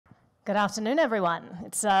Good afternoon, everyone.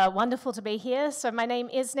 It's wonderful to be here. So my name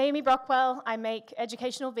is Naomi Brockwell. I make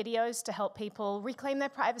educational videos to help people reclaim their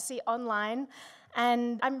privacy online.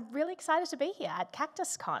 And I'm really excited to be here at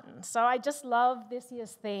CactusCon. So I just love this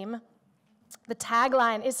year's theme. The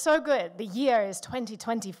tagline is so good. The year is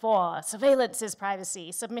 2024. Surveillance is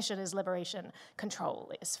privacy. Submission is liberation.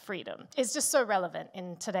 Control is freedom. It's just so relevant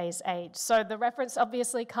in today's age. So the reference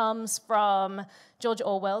obviously comes from George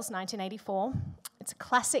Orwell's 1984. It's a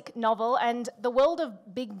classic novel, and the world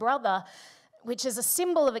of Big Brother, which is a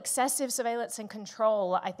symbol of excessive surveillance and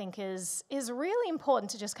control, I think is really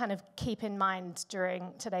important to just kind of keep in mind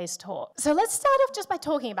during today's talk. So let's start off just by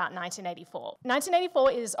talking about 1984.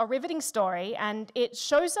 1984 is a riveting story, and it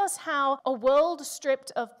shows us how a world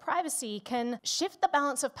stripped of privacy can shift the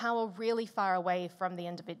balance of power really far away from the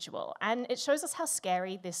individual. And it shows us how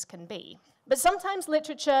scary this can be. But sometimes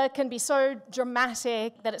literature can be so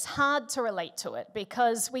dramatic that it's hard to relate to it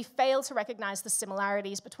because we fail to recognize the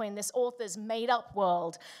similarities between this author's made-up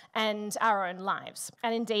world and our own lives.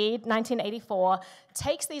 And indeed, 1984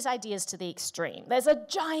 takes these ideas to the extreme. There's a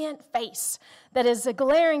giant face that is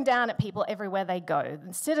glaring down at people everywhere they go.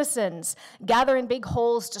 And citizens gather in big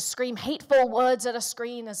halls to scream hateful words at a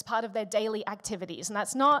screen as part of their daily activities. And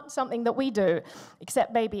that's not something that we do,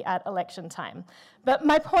 except maybe at election time. But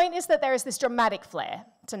my point is that there is this dramatic flair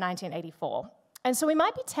to 1984. And so we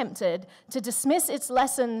might be tempted to dismiss its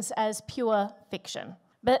lessons as pure fiction.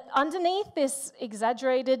 But underneath this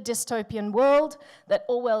exaggerated dystopian world that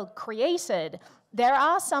Orwell created, there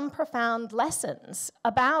are some profound lessons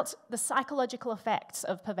about the psychological effects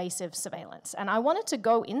of pervasive surveillance. And I wanted to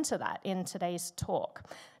go into that in today's talk,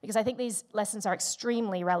 because I think these lessons are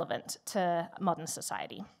extremely relevant to modern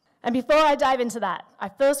society. And before I dive into that, I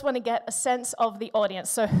first want to get a sense of the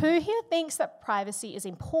audience. So who here thinks that privacy is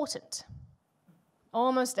important?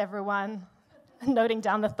 Almost everyone. Noting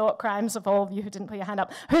down the thought crimes of all of you who didn't put your hand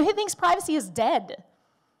up. Who here thinks privacy is dead?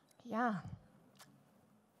 Yeah.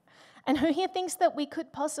 And who here thinks that we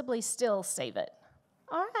could possibly still save it?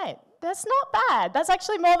 All right, that's not bad. That's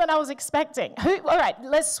actually more than I was expecting. All right,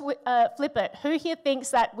 let's flip it. Who here thinks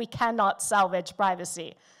that we cannot salvage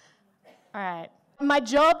privacy? All right. My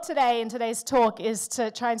job today in today's talk is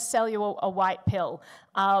to try and sell you a white pill,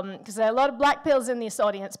 because there are a lot of black pills in this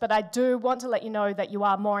audience, but I do want to let you know that you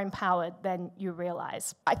are more empowered than you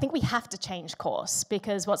realize. I think we have to change course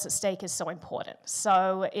because what's at stake is so important.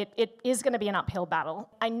 So it is going to be an uphill battle.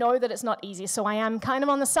 I know that it's not easy, so I am kind of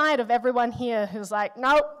on the side of everyone here who's like,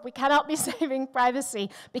 no, we cannot be saving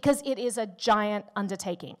privacy, because it is a giant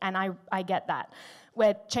undertaking, and I get that.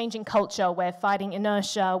 We're changing culture, we're fighting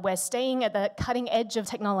inertia, we're staying at the cutting edge of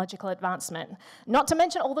technological advancement. Not to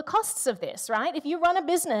mention all the costs of this, right? If you run a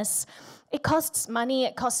business, it costs money,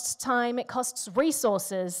 it costs time, it costs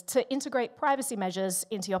resources to integrate privacy measures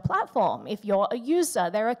into your platform. If you're a user,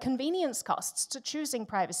 there are convenience costs to choosing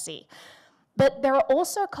privacy. But there are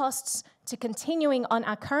also costs to continuing on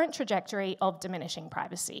our current trajectory of diminishing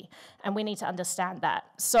privacy, and we need to understand that.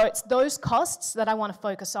 So it's those costs that I want to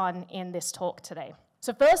focus on in this talk today.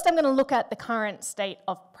 So first, I'm going to look at the current state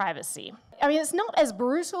of privacy. I mean, it's not as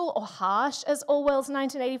brutal or harsh as Orwell's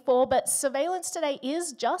 1984, but surveillance today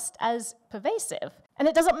is just as pervasive. And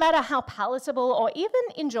it doesn't matter how palatable or even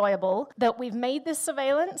enjoyable that we've made this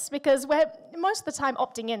surveillance, because we're most of the time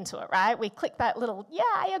opting into it, right? We click that little, yeah,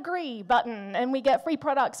 I agree button, and we get free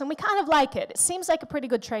products, and we kind of like it. It seems like a pretty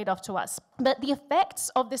good trade-off to us. But the effects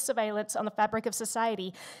of this surveillance on the fabric of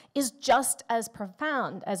society is just as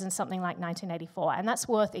profound as in something like 1984, and that's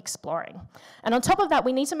worth exploring. And on top of that,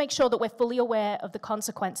 we need to make sure that we're fully aware of the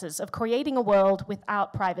consequences of creating a world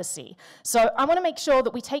without privacy. So I want to make sure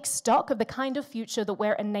that we take stock of the kind of future that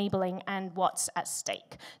we're enabling and what's at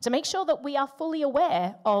stake, to make sure that we are fully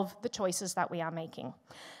aware of the choices that we are making.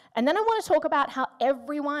 And then I want to talk about how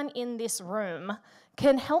everyone in this room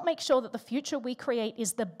can help make sure that the future we create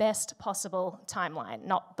is the best possible timeline,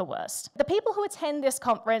 not the worst. The people who attend this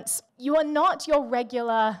conference, you are not your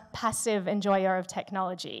regular passive enjoyer of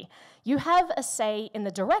technology. You have a say in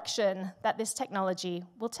the direction that this technology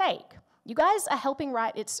will take. You guys are helping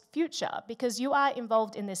write its future because you are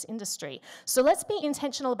involved in this industry. So let's be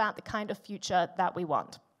intentional about the kind of future that we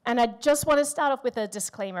want. And I just want to start off with a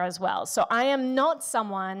disclaimer as well. So I am not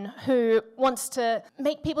someone who wants to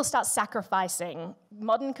make people start sacrificing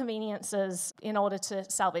modern conveniences in order to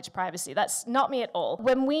salvage privacy. That's not me at all.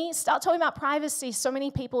 When we start talking about privacy, so many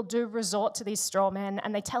people do resort to these straw men,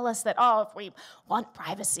 and they tell us that, oh, if we want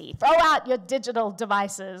privacy, throw out your digital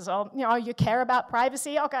devices, or, you know, you care about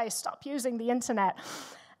privacy, okay, stop using the internet.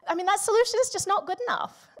 I mean, that solution is just not good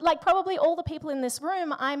enough. Like probably all the people in this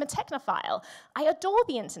room, I'm a technophile. I adore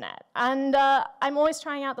the internet, and I'm always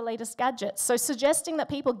trying out the latest gadgets. So suggesting that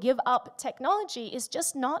people give up technology is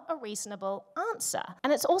just not a reasonable answer.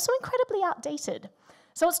 And it's also incredibly outdated.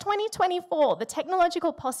 So it's 2024. The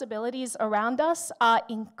technological possibilities around us are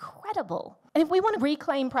incredible. And if we want to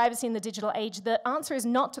reclaim privacy in the digital age, the answer is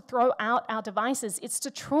not to throw out our devices, it's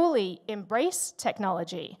to truly embrace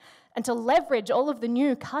technology and to leverage all of the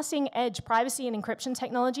new cutting-edge privacy and encryption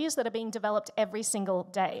technologies that are being developed every single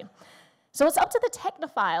day. So it's up to the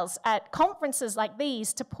technophiles at conferences like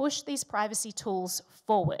these to push these privacy tools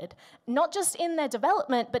forward, not just in their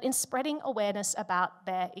development, but in spreading awareness about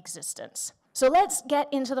their existence. So let's get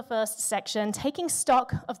into the first section, taking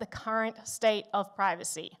stock of the current state of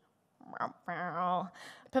privacy.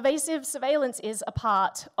 Pervasive surveillance is a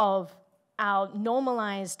part of our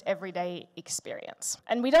normalized everyday experience.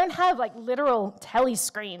 And we don't have like literal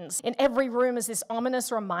telescreens in every room as this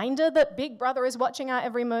ominous reminder that Big Brother is watching our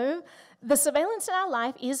every move. The surveillance in our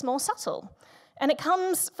life is more subtle. And it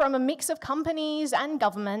comes from a mix of companies and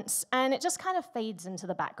governments, and it just kind of fades into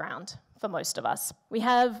the background for most of us. We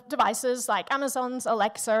have devices like Amazon's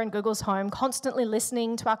Alexa and Google's Home constantly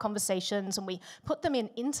listening to our conversations, and we put them in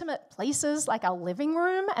intimate places like our living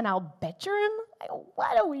room and our bedroom. Like,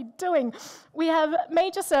 what are we doing? We have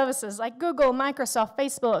major services like Google, Microsoft,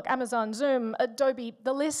 Facebook, Amazon, Zoom, Adobe,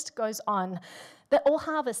 the list goes on, that all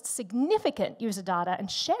harvest significant user data and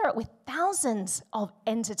share it with thousands of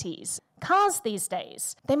entities. Cars these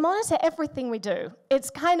days, they monitor everything we do.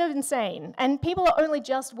 It's kind of insane, and people are only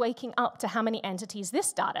just waking up to how many entities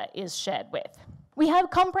this data is shared with. We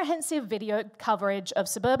have comprehensive video coverage of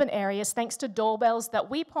suburban areas thanks to doorbells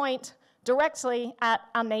that we point directly at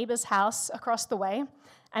our neighbor's house across the way,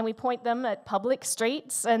 and we point them at public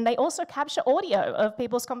streets, and they also capture audio of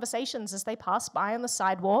people's conversations as they pass by on the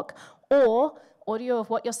sidewalk, or audio of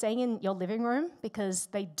what you're saying in your living room, because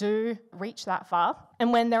they do reach that far.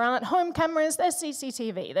 And when there aren't home cameras, there's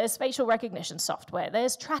CCTV, there's facial recognition software,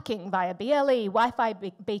 there's tracking via BLE, Wi-Fi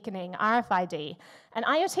beaconing, RFID. And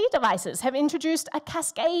IoT devices have introduced a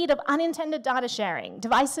cascade of unintended data sharing.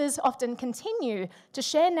 Devices often continue to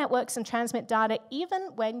share networks and transmit data even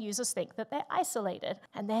when users think that they're isolated.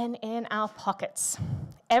 And then in our pockets.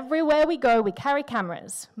 Everywhere we go, we carry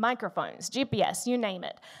cameras, microphones, GPS, you name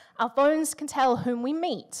it. Our phones can tell whom we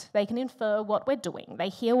meet. They can infer what we're doing. They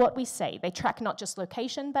hear what we say. They track not just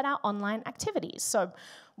location, but our online activities. So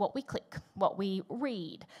what we click, what we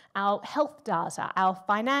read, our health data, our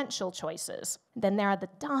financial choices. Then there are the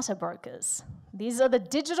data brokers. These are the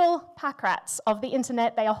digital pack rats of the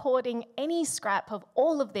internet. They are hoarding any scrap of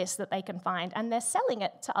all of this that they can find, and they're selling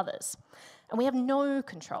it to others. And we have no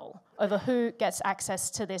control over who gets access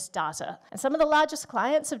to this data. And some of the largest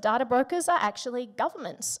clients of data brokers are actually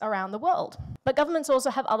governments around the world. But governments also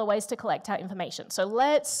have other ways to collect our information. So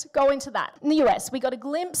let's go into that. In the US, we got a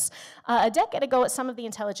glimpse a decade ago at some of the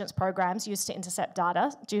intelligence programs used to intercept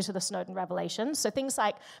data due to the Snowden revelations. So things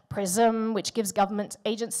like PRISM, which gives government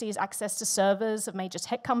agencies access to servers of major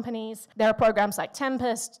tech companies. There are programs like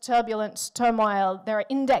Tempest, Turbulence, Turmoil. There are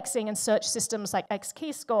indexing and search systems like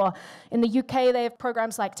XKeyscore. In the UK, they have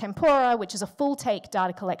programs like Tempora, which is a full-take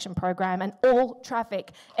data collection program, and all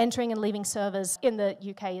traffic entering and leaving servers in the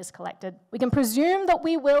UK is collected. We can presume that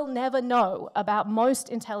we will never know about most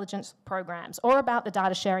intelligence programs or about the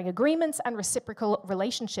data sharing agreements and reciprocal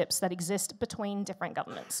relationships that exist between different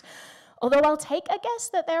governments. Although I'll take a guess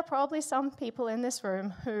that there are probably some people in this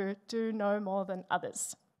room who do know more than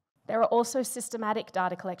others. There are also systematic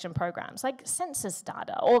data collection programs like census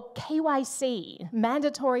data or KYC,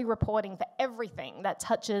 mandatory reporting for everything that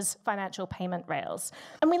touches financial payment rails.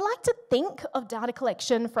 And we like to think of data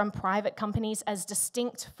collection from private companies as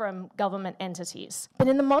distinct from government entities. But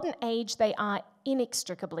in the modern age, they are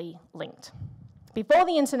inextricably linked. Before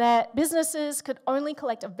the internet, businesses could only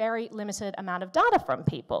collect a very limited amount of data from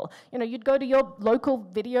people. You know, you'd go to your local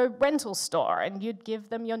video rental store and you'd give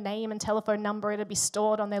them your name and telephone number. It'd be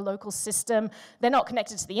stored on their local system. They're not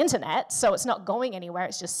connected to the internet, so it's not going anywhere.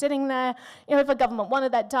 It's just sitting there. You know, if a government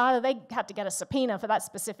wanted that data, they had to get a subpoena for that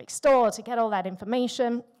specific store to get all that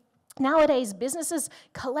information. Nowadays, businesses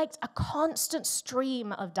collect a constant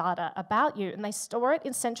stream of data about you, and they store it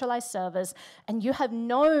in centralized servers, and you have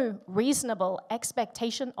no reasonable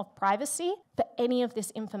expectation of privacy for any of this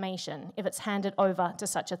information if it's handed over to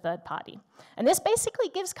such a third party. And this basically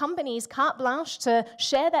gives companies carte blanche to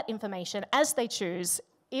share that information as they choose,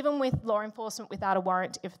 even with law enforcement without a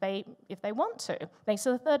warrant if they want to, thanks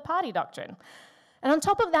to the third party doctrine. And on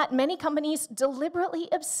top of that, many companies deliberately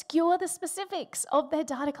obscure the specifics of their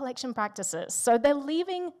data collection practices. So they're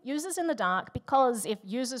leaving users in the dark because if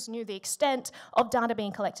users knew the extent of data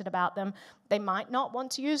being collected about them, they might not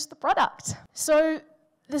want to use the product. So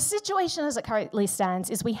the situation as it currently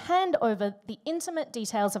stands is we hand over the intimate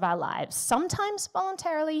details of our lives, sometimes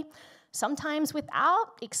voluntarily, sometimes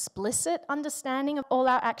without explicit understanding of all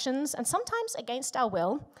our actions, and sometimes against our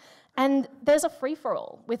will. And there's a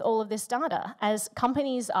free-for-all with all of this data as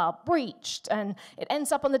companies are breached and it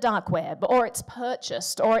ends up on the dark web, or it's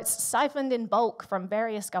purchased, or it's siphoned in bulk from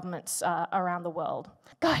various governments around the world.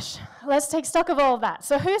 Gosh, let's take stock of all of that.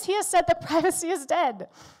 So who's here said that privacy is dead?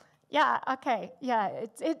 Yeah, okay, yeah,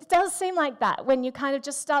 it does seem like that when you kind of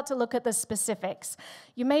just start to look at the specifics.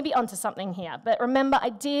 You may be onto something here, but remember I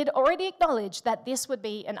did already acknowledge that this would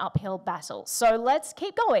be an uphill battle. So let's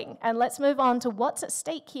keep going and let's move on to what's at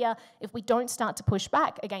stake here if we don't start to push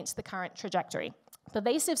back against the current trajectory.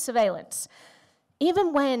 Pervasive surveillance.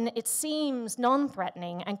 Even when it seems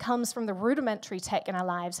non-threatening and comes from the rudimentary tech in our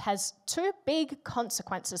lives, has two big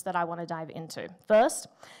consequences that I want to dive into. First,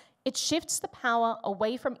 it shifts the power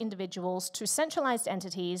away from individuals to centralized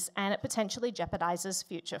entities, and it potentially jeopardizes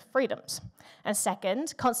future freedoms. And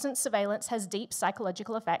second, constant surveillance has deep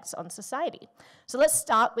psychological effects on society. So let's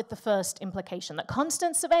start with the first implication, that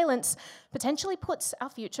constant surveillance potentially puts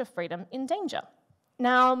our future freedom in danger.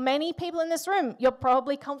 Now, many people in this room, you're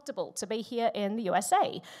probably comfortable to be here in the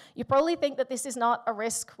USA. You probably think that this is not a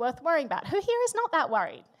risk worth worrying about. Who here is not that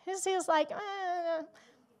worried? Who's here's like,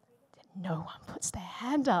 No one puts their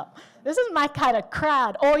hand up. This is my kind of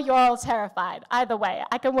crowd, or you're all terrified. Either way,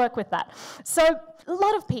 I can work with that. So a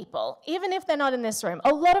lot of people, even if they're not in this room,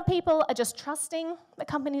 a lot of people are just trusting that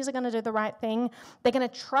companies are going to do the right thing. They're going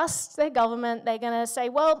to trust their government. They're going to say,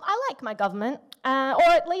 well, I like my government, or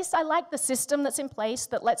at least I like the system that's in place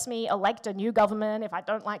that lets me elect a new government if I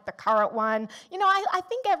don't like the current one. You know, I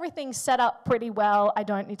think everything's set up pretty well. I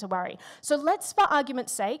don't need to worry. So let's, for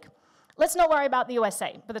argument's sake, let's not worry about the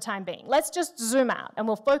USA for the time being. Let's just zoom out and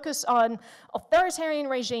we'll focus on authoritarian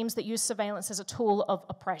regimes that use surveillance as a tool of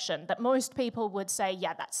oppression, that most people would say,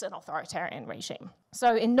 yeah, that's an authoritarian regime.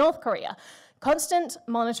 So in North Korea, constant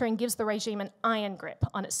monitoring gives the regime an iron grip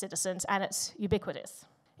on its citizens, and it's ubiquitous.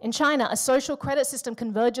 In China, a social credit system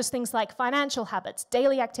converges things like financial habits,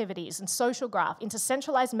 daily activities, and social graph into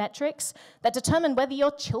centralized metrics that determine whether your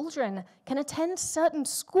children can attend certain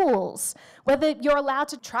schools, whether you're allowed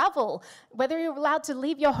to travel, whether you're allowed to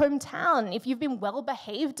leave your hometown, if you've been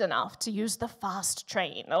well-behaved enough to use the fast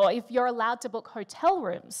train, or if you're allowed to book hotel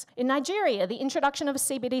rooms. In Nigeria, the introduction of a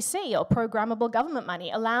CBDC, or programmable government money,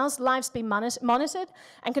 allows lives to be monitored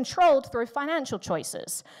and controlled through financial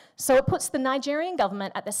choices. So it puts the Nigerian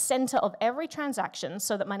government at the center of every transaction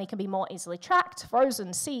so that money can be more easily tracked,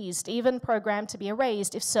 frozen, seized, even programmed to be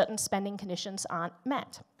erased if certain spending conditions aren't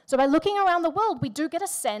met. So by looking around the world, we do get a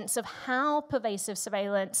sense of how pervasive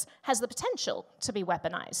surveillance has the potential to be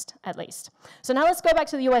weaponized, at least. So now let's go back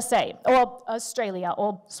to the USA, or Australia,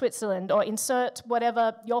 or Switzerland, or insert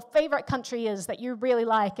whatever your favorite country is that you really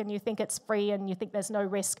like and you think it's free and you think there's no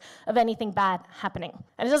risk of anything bad happening.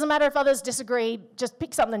 And it doesn't matter if others disagree, just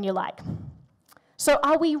pick something you like. So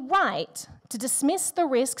are we right to dismiss the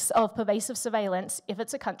risks of pervasive surveillance if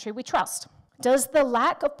it's a country we trust? Does the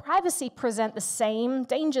lack of privacy present the same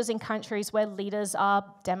dangers in countries where leaders are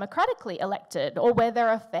democratically elected, or where there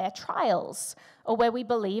are fair trials, or where we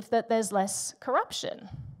believe that there's less corruption?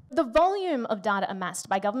 The volume of data amassed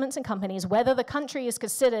by governments and companies, whether the country is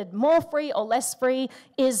considered more free or less free,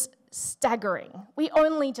 is staggering. We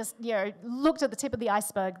only just, looked at the tip of the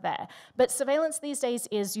iceberg there. But surveillance these days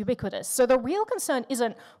is ubiquitous. So the real concern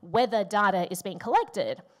isn't whether data is being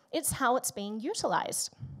collected, it's how it's being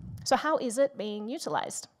utilized. So how is it being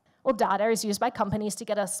utilized? Well, data is used by companies to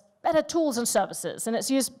get us better tools and services, and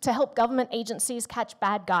it's used to help government agencies catch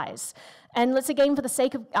bad guys. And let's again, for the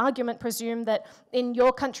sake of argument, presume that in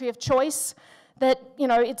your country of choice, that,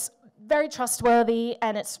 it's very trustworthy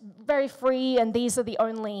and it's very free, and these are the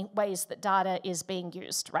only ways that data is being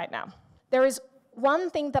used right now. There is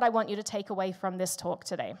one thing that I want you to take away from this talk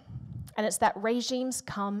today, and it's that regimes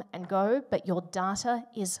come and go, but your data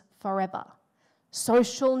is forever.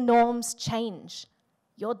 Social norms change.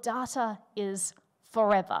 Your data is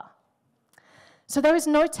forever. So there is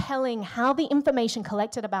no telling how the information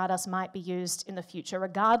collected about us might be used in the future,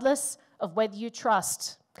 regardless of whether you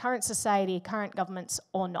trust current society, current governments,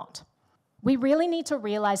 or not. We really need to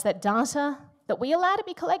realize that data that we allow to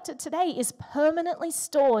be collected today is permanently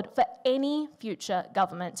stored for any future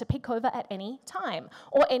government to pick over at any time,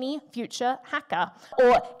 or any future hacker,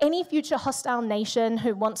 or any future hostile nation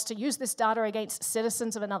who wants to use this data against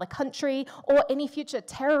citizens of another country, or any future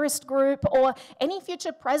terrorist group, or any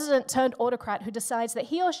future president turned autocrat who decides that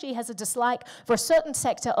he or she has a dislike for a certain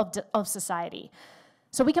sector of society.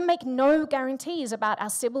 So we can make no guarantees about our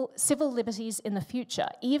civil liberties in the future,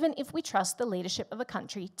 even if we trust the leadership of a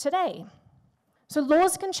country today. So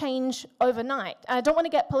laws can change overnight. And I don't want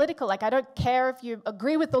to get political, like I don't care if you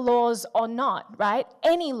agree with the laws or not, right?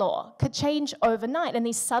 Any law could change overnight, and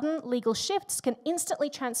these sudden legal shifts can instantly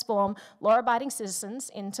transform law-abiding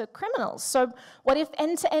citizens into criminals. So what if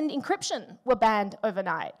end-to-end encryption were banned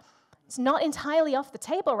overnight? It's not entirely off the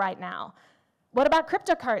table right now. What about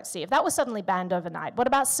cryptocurrency, if that was suddenly banned overnight? What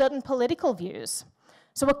about certain political views?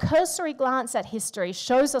 So a cursory glance at history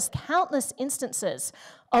shows us countless instances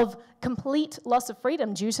of complete loss of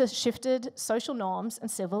freedom due to shifted social norms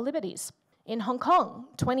and civil liberties. In Hong Kong,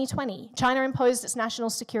 2020, China imposed its national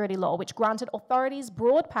security law, which granted authorities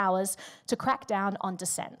broad powers to crack down on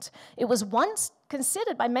dissent. It was once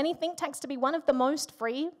considered by many think tanks to be one of the most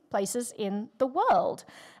free places in the world.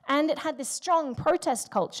 And it had this strong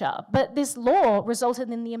protest culture, but this law resulted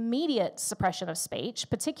in the immediate suppression of speech,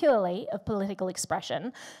 particularly of political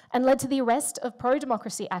expression, and led to the arrest of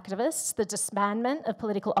pro-democracy activists, the disbandment of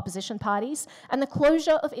political opposition parties, and the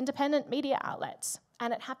closure of independent media outlets.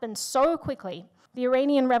 And it happened so quickly. The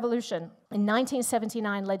Iranian Revolution in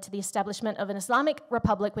 1979 led to the establishment of an Islamic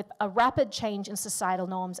republic with a rapid change in societal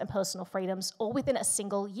norms and personal freedoms, all within a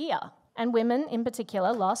single year. And women, in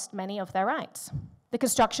particular, lost many of their rights. The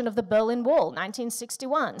construction of the Berlin Wall,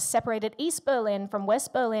 1961, separated East Berlin from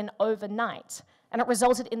West Berlin overnight, and it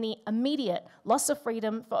resulted in the immediate loss of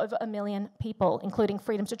freedom for over 1 million people, including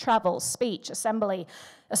freedom to travel, speech, assembly,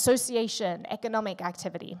 association, economic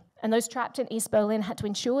activity. And those trapped in East Berlin had to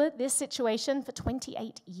endure this situation for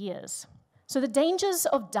 28 years. So the dangers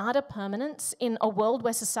of data permanence in a world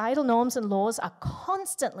where societal norms and laws are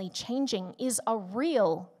constantly changing is a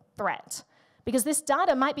real threat, because this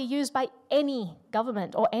data might be used by any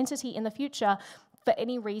government or entity in the future for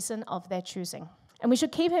any reason of their choosing. And we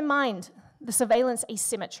should keep in mind the surveillance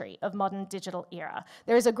asymmetry of modern digital era.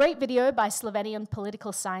 There is a great video by Slovenian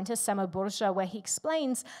political scientist Samo Burša where he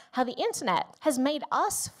explains how the internet has made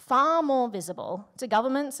us far more visible to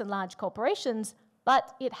governments and large corporations,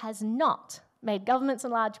 but it has not made governments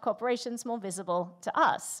and large corporations more visible to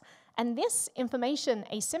us. And this information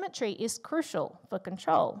asymmetry is crucial for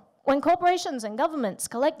control. When corporations and governments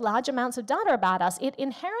collect large amounts of data about us, it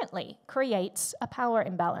inherently creates a power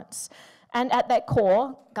imbalance. And at their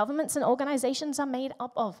core, governments and organizations are made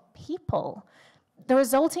up of people. The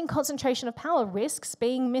resulting concentration of power risks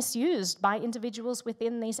being misused by individuals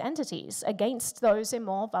within these entities against those in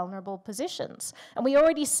more vulnerable positions. And we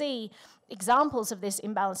already see examples of this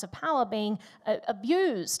imbalance of power being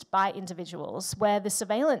abused by individuals, where the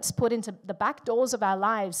surveillance put into the back doors of our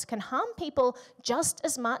lives can harm people just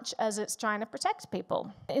as much as it's trying to protect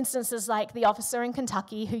people. Instances like the officer in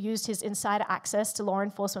Kentucky who used his insider access to law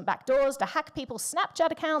enforcement back doors to hack people's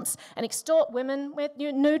Snapchat accounts and extort women with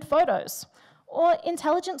nude photos. Or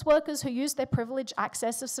intelligence workers who use their privileged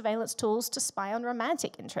access of surveillance tools to spy on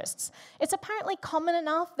romantic interests. It's apparently common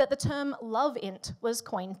enough that the term love-int was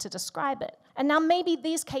coined to describe it. And now maybe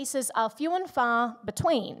these cases are few and far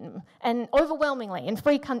between, and overwhelmingly in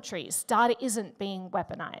free countries, data isn't being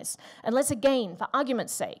weaponized. And let's again, for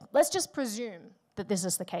argument's sake, let's just presume that this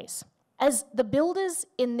is the case. As the builders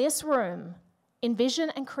in this room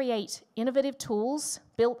envision and create innovative tools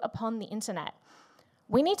built upon the internet,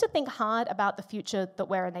 we need to think hard about the future that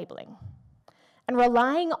we're enabling. And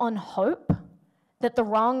relying on hope that the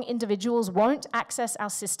wrong individuals won't access our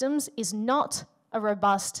systems is not a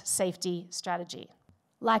robust safety strategy.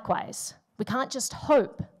 Likewise, we can't just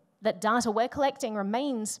hope that data we're collecting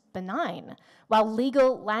remains benign while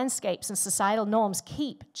legal landscapes and societal norms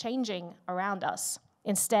keep changing around us.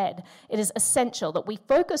 Instead, it is essential that we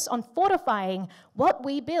focus on fortifying what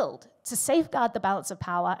we build to safeguard the balance of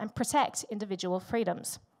power and protect individual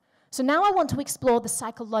freedoms. So now I want to explore the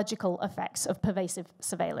psychological effects of pervasive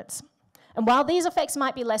surveillance. And while these effects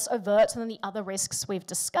might be less overt than the other risks we've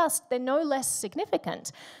discussed, they're no less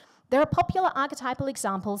significant. There are popular archetypal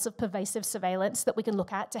examples of pervasive surveillance that we can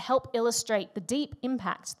look at to help illustrate the deep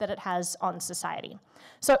impact that it has on society.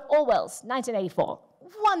 So Orwell's 1984,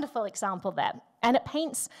 wonderful example there. And it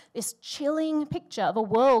paints this chilling picture of a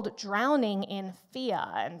world drowning in fear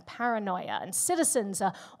and paranoia, and citizens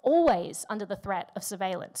are always under the threat of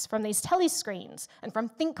surveillance from these telescreens and from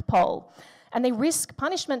ThinkPol, and they risk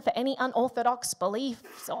punishment for any unorthodox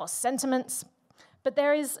beliefs or sentiments. But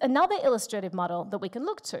there is another illustrative model that we can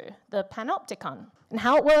look to, the panopticon. And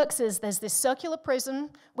how it works is there's this circular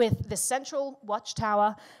prism with this central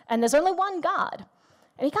watchtower, and there's only one guard.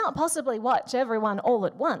 And he can't possibly watch everyone all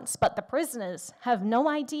at once, but the prisoners have no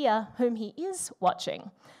idea whom he is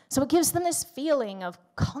watching. So it gives them this feeling of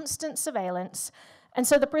constant surveillance, and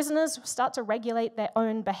so the prisoners start to regulate their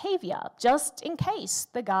own behavior, just in case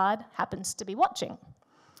the guard happens to be watching.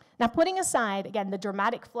 Now, putting aside, again, the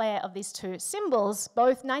dramatic flair of these two symbols,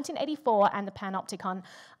 both 1984 and the panopticon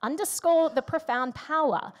underscore the profound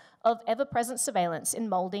power of ever-present surveillance in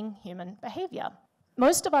molding human behavior.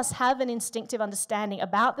 Most of us have an instinctive understanding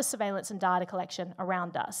about the surveillance and data collection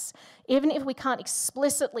around us. Even if we can't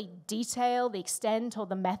explicitly detail the extent or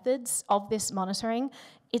the methods of this monitoring,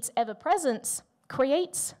 its ever-presence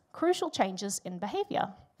creates crucial changes in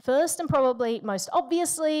behavior. First, and probably most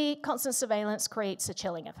obviously, constant surveillance creates a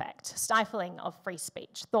chilling effect, stifling of free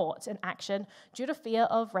speech, thought, and action due to fear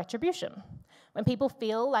of retribution. When people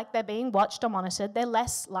feel like they're being watched or monitored, they're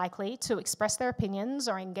less likely to express their opinions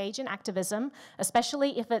or engage in activism,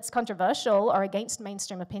 especially if it's controversial or against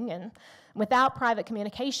mainstream opinion. Without private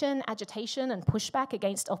communication, agitation and pushback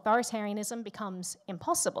against authoritarianism becomes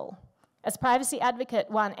impossible. As privacy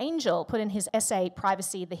advocate Juan Angel put in his essay,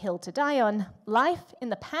 Privacy, the Hill to Die On, life in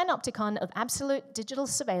the panopticon of absolute digital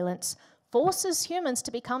surveillance forces humans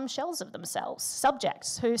to become shells of themselves,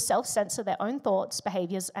 subjects who self-censor their own thoughts,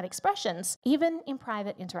 behaviors, and expressions, even in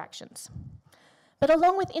private interactions. But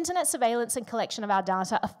along with internet surveillance and collection of our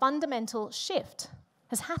data, a fundamental shift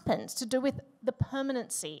has happened to do with the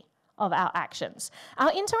permanency of our actions.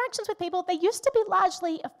 Our interactions with people, they used to be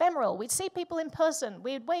largely ephemeral. We'd see people in person,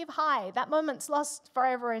 we'd wave hi, that moment's lost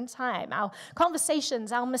forever in time. Our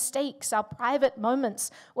conversations, our mistakes, our private moments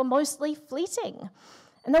were mostly fleeting.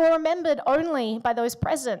 And they were remembered only by those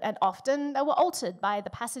present, and often they were altered by the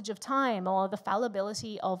passage of time or the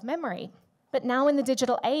fallibility of memory. But now in the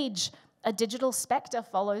digital age, a digital spectre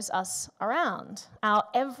follows us around. Our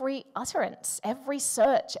every utterance, every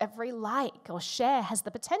search, every like or share has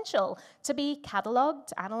the potential to be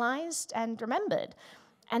catalogued, analysed, and remembered.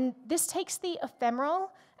 And this takes the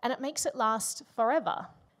ephemeral and it makes it last forever.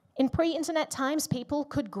 In pre-internet times, people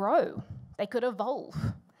could grow, they could evolve,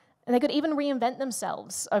 and they could even reinvent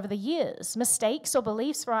themselves over the years. Mistakes or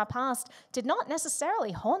beliefs from our past did not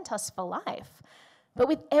necessarily haunt us for life. But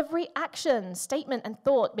with every action, statement, and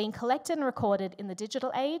thought being collected and recorded in the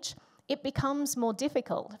digital age, it becomes more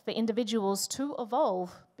difficult for individuals to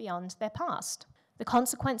evolve beyond their past. The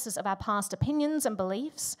consequences of our past opinions and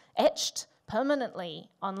beliefs, etched permanently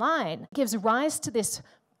online, gives rise to this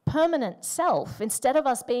permanent self instead of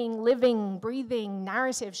us being living, breathing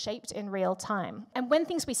narratives shaped in real time. And when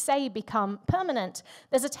things we say become permanent,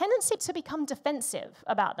 there's a tendency to become defensive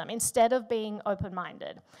about them instead of being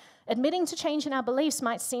open-minded. Admitting to change in our beliefs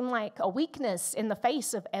might seem like a weakness in the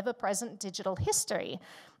face of ever-present digital history,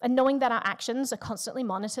 and knowing that our actions are constantly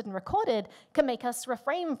monitored and recorded can make us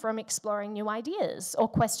refrain from exploring new ideas or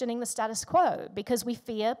questioning the status quo because we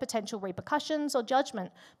fear potential repercussions or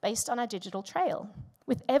judgment based on our digital trail.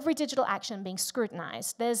 With every digital action being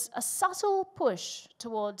scrutinized, there's a subtle push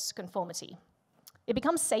towards conformity. It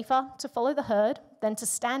becomes safer to follow the herd than to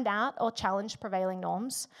stand out or challenge prevailing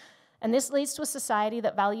norms. And this leads to a society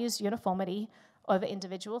that values uniformity over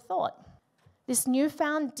individual thought. This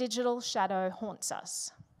newfound digital shadow haunts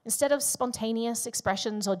us. Instead of spontaneous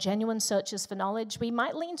expressions or genuine searches for knowledge, we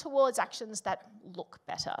might lean towards actions that look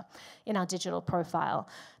better in our digital profile.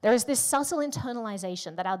 There is this subtle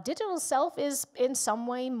internalization that our digital self is in some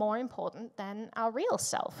way more important than our real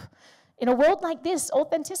self. In a world like this,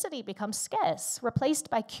 authenticity becomes scarce, replaced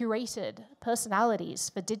by curated personalities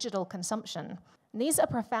for digital consumption. And these are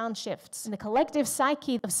profound shifts in the collective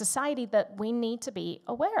psyche of society that we need to be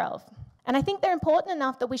aware of. And I think they're important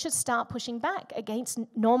enough that we should start pushing back against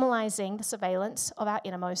normalizing the surveillance of our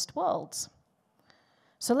innermost worlds.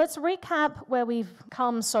 So let's recap where we've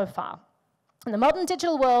come so far. In the modern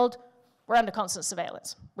digital world, we're under constant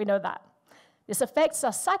surveillance. We know that. This affects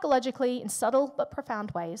us psychologically in subtle but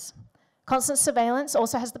profound ways. Constant surveillance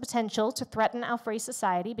also has the potential to threaten our free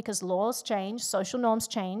society because laws change, social norms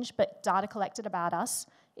change, but data collected about us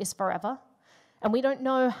is forever. And we don't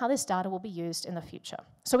know how this data will be used in the future.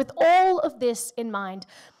 So with all of this in mind,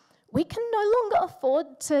 we can no longer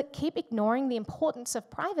afford to keep ignoring the importance of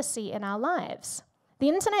privacy in our lives. The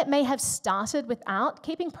internet may have started without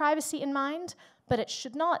keeping privacy in mind, but it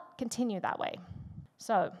should not continue that way.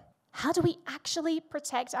 So, how do we actually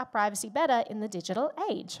protect our privacy better in the digital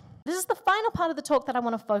age? This is the final part of the talk that I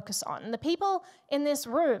want to focus on. And the people in this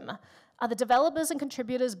room are the developers and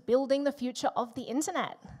contributors building the future of the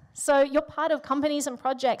internet. So you're part of companies and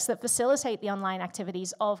projects that facilitate the online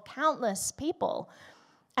activities of countless people.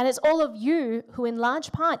 And it's all of you who in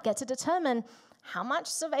large part get to determine how much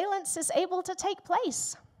surveillance is able to take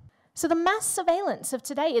place. So the mass surveillance of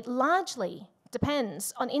today, it largely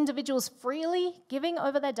depends on individuals freely giving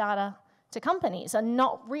over their data to companies and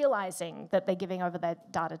not realizing that they're giving over their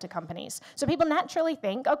data to companies. So people naturally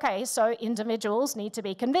think, okay, so individuals need to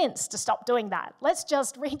be convinced to stop doing that. Let's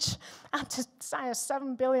just reach out to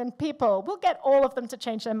 7 billion people. We'll get all of them to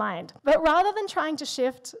change their mind. But rather than trying to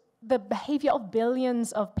shift the behavior of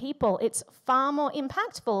billions of people, it's far more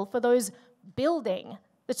impactful for those building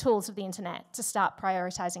the tools of the internet to start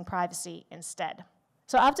prioritizing privacy instead.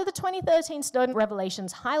 So after the 2013 Snowden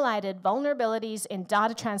revelations highlighted vulnerabilities in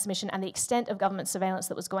data transmission and the extent of government surveillance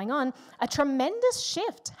that was going on, a tremendous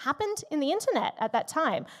shift happened in the internet at that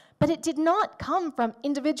time. But it did not come from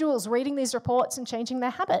individuals reading these reports and changing their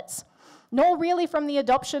habits, nor really from the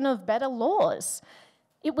adoption of better laws.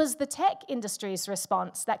 It was the tech industry's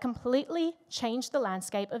response that completely changed the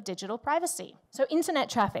landscape of digital privacy. So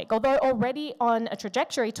internet traffic, although already on a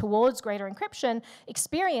trajectory towards greater encryption,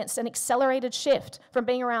 experienced an accelerated shift from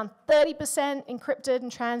being around 30% encrypted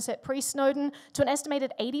in transit pre-Snowden to an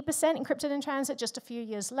estimated 80% encrypted in transit just a few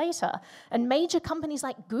years later. And major companies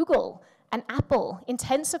like Google and Apple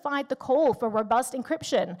intensified the call for robust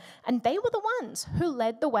encryption, and they were the ones who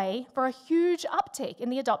led the way for a huge uptick in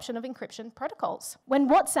the adoption of encryption protocols. When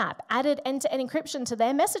WhatsApp added end-to-end encryption to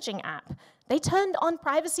their messaging app, they turned on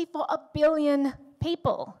privacy for 1 billion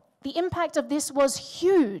people. The impact of this was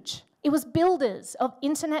huge. It was builders of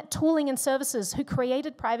internet tooling and services who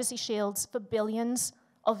created privacy shields for billions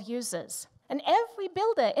of users. And every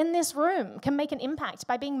builder in this room can make an impact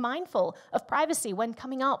by being mindful of privacy when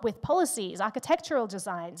coming up with policies, architectural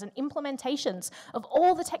designs, and implementations of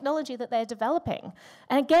all the technology that they're developing.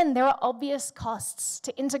 And again, there are obvious costs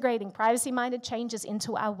to integrating privacy-minded changes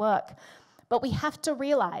into our work. But we have to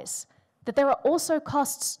realize that there are also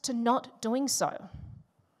costs to not doing so.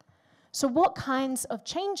 So what kinds of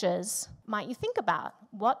changes might you think about?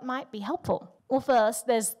 What might be helpful? Well, first,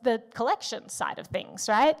 there's the collection side of things,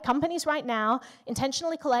 right? Companies right now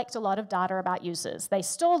intentionally collect a lot of data about users. They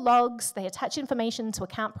store logs, they attach information to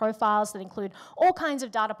account profiles that include all kinds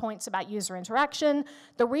of data points about user interaction.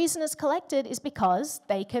 The reason it's collected is because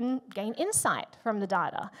they can gain insight from the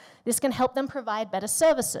data. This can help them provide better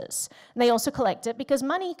services. And they also collect it because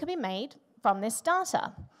money can be made from this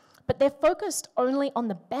data. But they're focused only on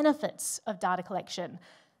the benefits of data collection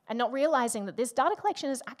and not realizing that this data collection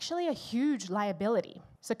is actually a huge liability.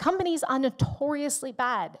 So companies are notoriously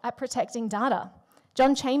bad at protecting data.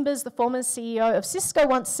 John Chambers, the former CEO of Cisco,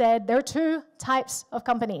 once said, there are 2 types of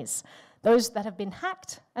companies, those that have been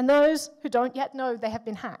hacked and those who don't yet know they have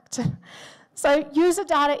been hacked. So user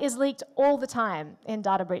data is leaked all the time in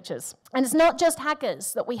data breaches. And it's not just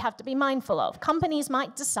hackers that we have to be mindful of. Companies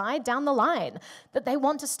might decide down the line that they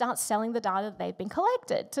want to start selling the data they've been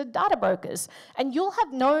collected to data brokers, and you'll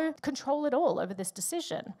have no control at all over this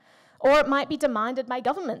decision. Or it might be demanded by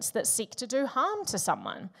governments that seek to do harm to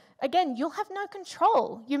someone. Again, you'll have no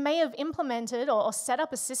control. You may have implemented or set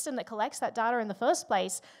up a system that collects that data in the first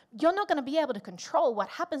place. You're not going to be able to control what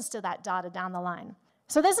happens to that data down the line.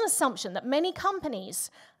 So there's an assumption that many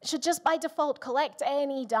companies should just by default collect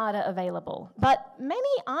any data available. But many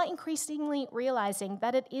are increasingly realizing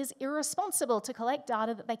that it is irresponsible to collect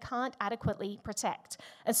data that they can't adequately protect.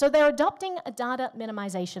 And so they're adopting a data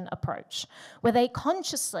minimization approach, where they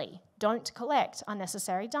consciously don't collect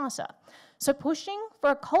unnecessary data. So pushing for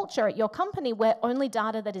a culture at your company where only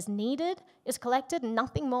data that is needed is collected and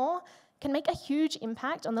nothing more can make a huge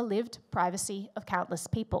impact on the lived privacy of countless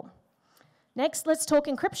people. Next, let's talk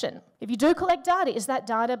encryption. If you do collect data, is that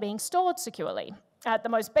data being stored securely? At the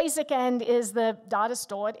most basic end is the data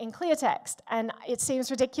stored in clear text, and it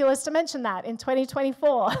seems ridiculous to mention that in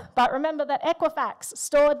 2024, but remember that Equifax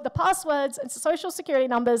stored the passwords and social security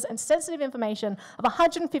numbers and sensitive information of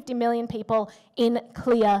 150 million people in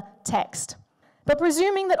clear text. But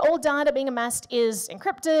presuming that all data being amassed is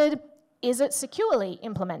encrypted, is it securely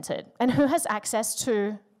implemented? And who has access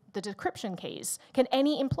to the decryption keys? Can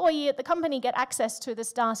any employee at the company get access to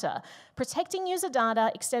this data? Protecting user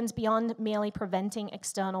data extends beyond merely preventing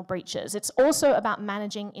external breaches. It's also about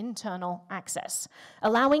managing internal access.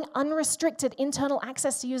 Allowing unrestricted internal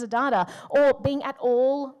access to user data or being at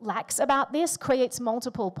all lax about this creates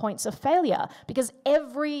multiple points of failure because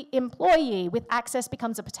every employee with access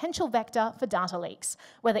becomes a potential vector for data leaks,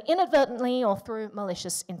 whether inadvertently or through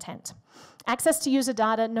malicious intent. Access to user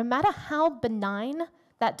data, no matter how benign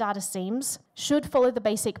that data seems, should follow the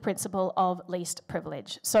basic principle of least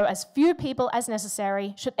privilege. So as few people as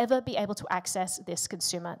necessary should ever be able to access this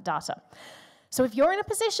consumer data. So if you're in a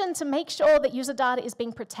position to make sure that user data is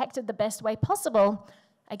being protected the best way possible,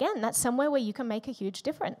 again, that's somewhere where you can make a huge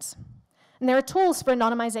difference. And there are tools for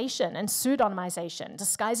anonymization and pseudonymization,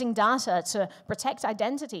 disguising data to protect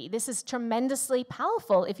identity. This is tremendously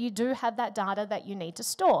powerful if you do have that data that you need to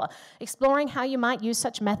store. Exploring how you might use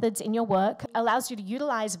such methods in your work allows you to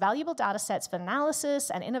utilize valuable data sets for analysis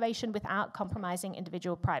and innovation without compromising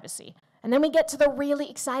individual privacy. And then we get to the really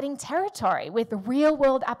exciting territory with the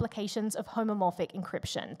real-world applications of homomorphic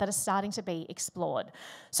encryption that are starting to be explored.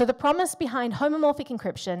 So the promise behind homomorphic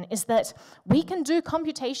encryption is that we can do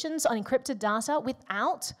computations on encrypted data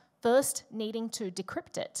without first needing to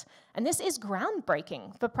decrypt it. And this is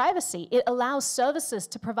groundbreaking for privacy. It allows services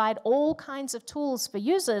to provide all kinds of tools for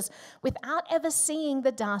users without ever seeing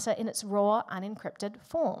the data in its raw, unencrypted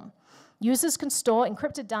form. Users can store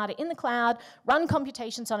encrypted data in the cloud, run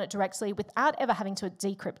computations on it directly without ever having to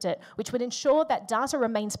decrypt it, which would ensure that data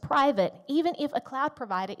remains private even if a cloud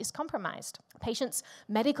provider is compromised. Patients'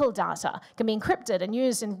 medical data can be encrypted and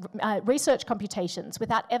used in research computations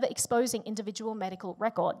without ever exposing individual medical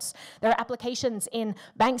records. There are applications in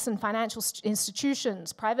banks and financial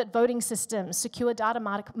institutions, private voting systems, secure data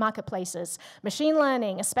marketplaces, machine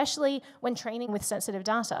learning, especially when training with sensitive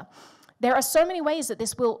data. There are so many ways that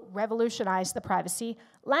this will revolutionize the privacy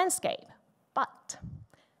landscape, but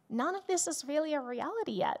none of this is really a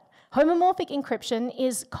reality yet. Homomorphic encryption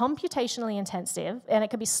is computationally intensive, and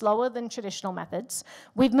it can be slower than traditional methods.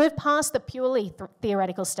 We've moved past the purely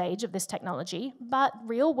theoretical stage of this technology, but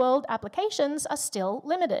real-world applications are still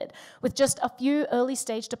limited, with just a few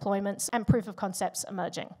early-stage deployments and proof of concepts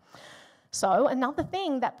emerging. So another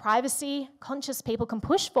thing that privacy-conscious people can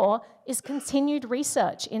push for is continued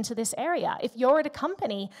research into this area. If you're at a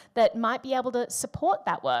company that might be able to support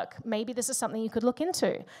that work, maybe this is something you could look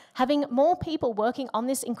into. Having more people working on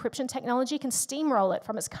this encryption technology can steamroll it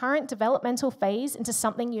from its current developmental phase into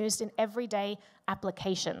something used in everyday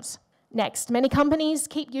applications. Next, many companies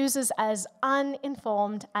keep users as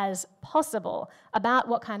uninformed as possible about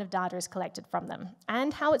what kind of data is collected from them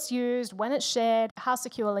and how it's used, when it's shared, how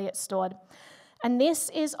securely it's stored. And this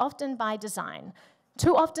is often by design.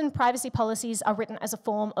 Too often, privacy policies are written as a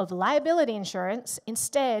form of liability insurance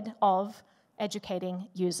instead of educating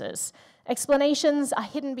users. Explanations are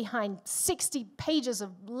hidden behind 60 pages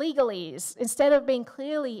of legalese instead of being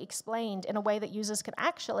clearly explained in a way that users can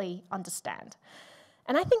actually understand.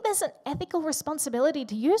 And I think there's an ethical responsibility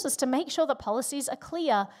to users to make sure that policies are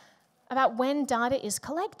clear about when data is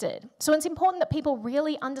collected. So it's important that people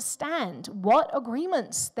really understand what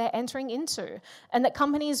agreements they're entering into and that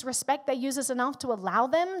companies respect their users enough to allow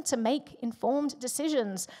them to make informed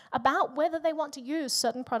decisions about whether they want to use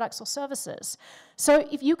certain products or services. So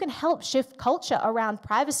if you can help shift culture around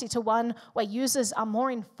privacy to one where users are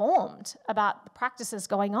more informed about the practices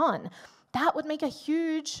going on, that would make a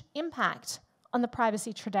huge impact on the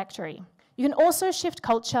privacy trajectory. You can also shift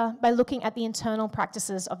culture by looking at the internal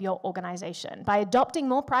practices of your organization. By adopting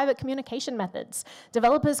more private communication methods,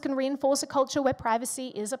 developers can reinforce a culture where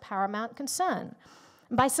privacy is a paramount concern.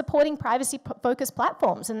 By supporting privacy-focused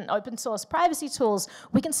platforms and open source privacy tools,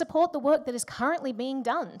 we can support the work that is currently being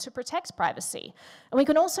done to protect privacy. And we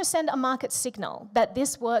can also send a market signal that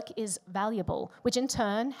this work is valuable, which in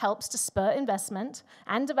turn helps to spur investment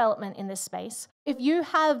and development in this space. If you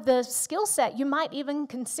have the skill set, you might even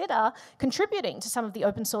consider contributing to some of the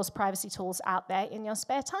open source privacy tools out there in your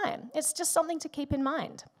spare time. It's just something to keep in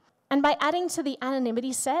mind. And by adding to the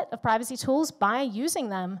anonymity set of privacy tools by using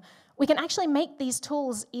them, we can actually make these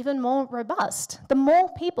tools even more robust. The more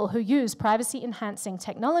people who use privacy-enhancing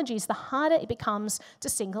technologies, the harder it becomes to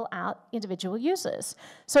single out individual users.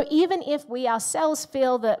 So even if we ourselves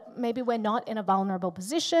feel that maybe we're not in a vulnerable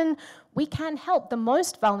position, we can help the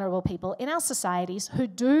most vulnerable people in our societies who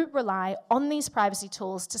do rely on these privacy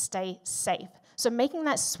tools to stay safe. So making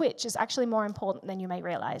that switch is actually more important than you may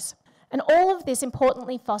realize. And all of this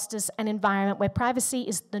importantly fosters an environment where privacy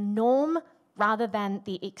is the norm rather than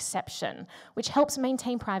the exception, which helps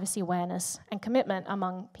maintain privacy awareness and commitment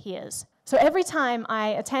among peers. So every time I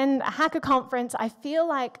attend a hacker conference, I feel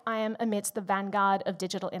like I am amidst the vanguard of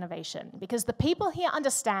digital innovation, because the people here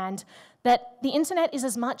understand that the internet is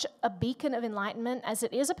as much a beacon of enlightenment as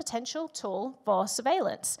it is a potential tool for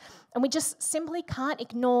surveillance. And we just simply can't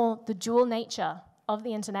ignore the dual nature of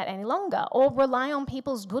the internet any longer, or rely on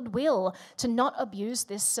people's goodwill to not abuse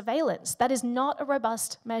this surveillance. That is not a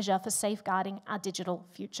robust measure for safeguarding our digital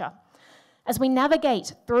future. As we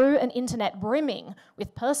navigate through an internet brimming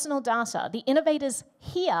with personal data, the innovators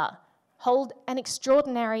here hold an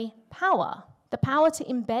extraordinary power, the power to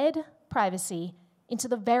embed privacy into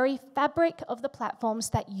the very fabric of the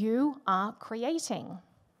platforms that you are creating.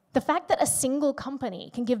 The fact that a single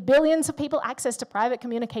company can give billions of people access to private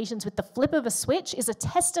communications with the flip of a switch is a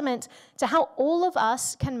testament to how all of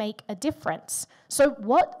us can make a difference. So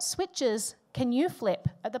what switches can you flip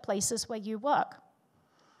at the places where you work?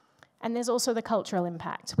 And there's also the cultural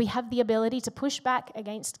impact. We have the ability to push back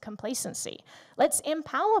against complacency. Let's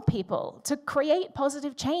empower people to create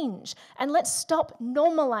positive change, and let's stop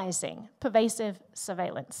normalizing pervasive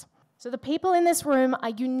surveillance. So the people in this room are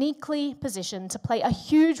uniquely positioned to play a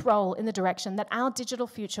huge role in the direction that our digital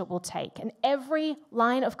future will take. And every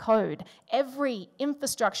line of code, every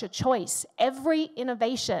infrastructure choice, every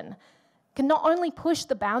innovation can not only push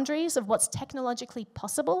the boundaries of what's technologically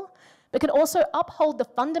possible, but can also uphold the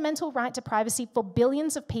fundamental right to privacy for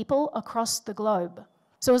billions of people across the globe.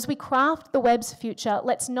 So as we craft the web's future,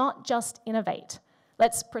 let's not just innovate,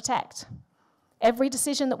 let's protect. Every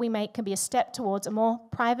decision that we make can be a step towards a more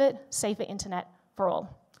private, safer internet for all.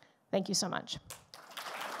 Thank you so much.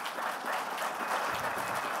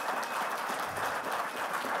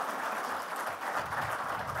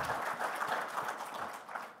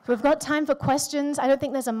 We've got time for questions. I don't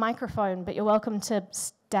think there's a microphone, but you're welcome to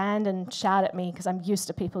stand and shout at me because I'm used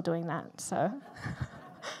to people doing that. So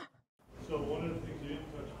one of the things you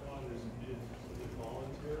didn't touch upon is the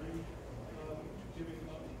voluntary giving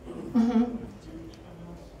up.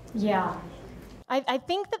 yeah. I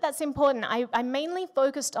think that that's important. I mainly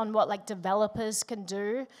focused on what developers can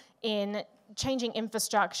do in changing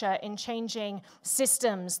infrastructure, in changing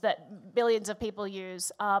systems that billions of people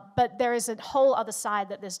use. But there is a whole other side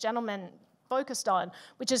that this gentleman focused on,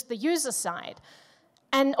 which is the user side.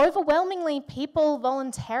 And overwhelmingly, people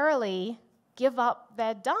voluntarily give up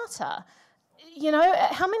their data. You know,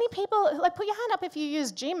 how many people, put your hand up if you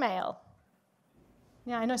use Gmail.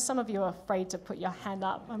 Yeah, I know some of you are afraid to put your hand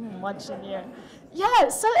up. I'm watching you. Yeah,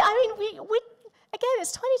 so I mean, again,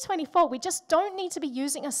 it's 2024. We just don't need to be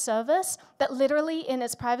using a service that literally in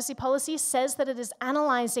its privacy policy says that it is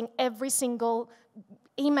analyzing every single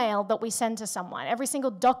email that we send to someone, every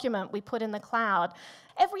single document we put in the cloud.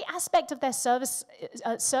 Every aspect of their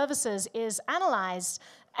services is analyzed,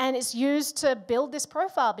 and it's used to build this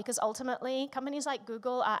profile, because ultimately companies like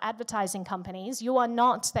Google are advertising companies. You are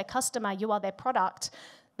not their customer, you are their product.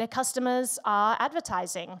 Their customers are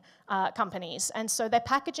advertising companies, and so they're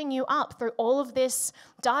packaging you up through all of this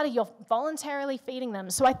data you're voluntarily feeding them.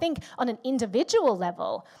 So I think on an individual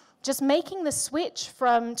level, just making the switch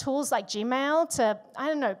from tools like Gmail to, I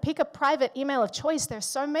don't know, pick a private email of choice. There's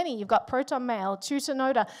so many. You've got Proton Mail,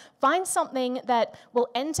 Tutanota. Find something that will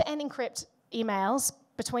end-to-end encrypt emails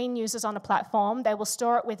between users on a platform. They will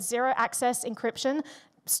store it with zero-access encryption,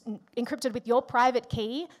 encrypted with your private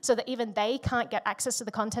key so that even they can't get access to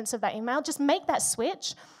the contents of that email. Just make that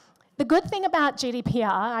switch. The good thing about GDPR,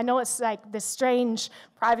 I know it's like this strange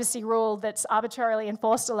privacy rule that's arbitrarily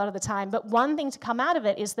enforced a lot of the time, but one thing to come out of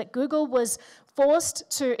it is that Google was forced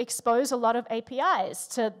to expose a lot of APIs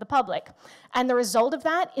to the public. And the result of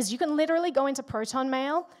that is you can literally go into Proton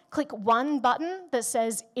Mail, click one button that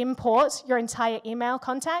says import your entire email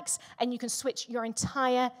contacts, and you can switch your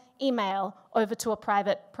entire email over to a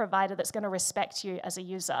private provider that's going to respect you as a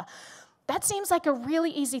user. That seems like a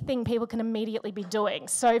really easy thing people can immediately be doing.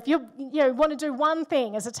 So if you want to do one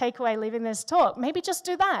thing as a takeaway leaving this talk, maybe just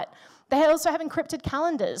do that. They also have encrypted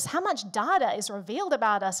calendars. How much data is revealed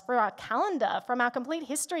about us through our calendar, from our complete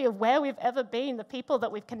history of where we've ever been, the people that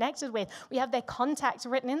we've connected with? We have their contacts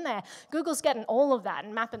written in there. Google's getting all of that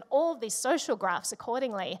and mapping all of these social graphs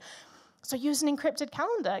accordingly. So use an encrypted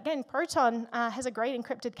calendar. Again, Proton has a great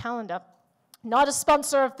encrypted calendar. Not a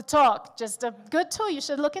sponsor of the talk, just a good tool you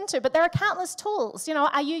should look into. But there are countless tools. You know,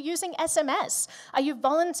 are you using SMS? Are you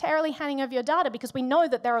voluntarily handing over your data? Because we know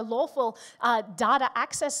that there are lawful data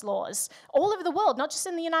access laws all over the world, not just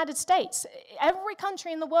in the United States. Every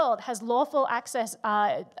country in the world has lawful access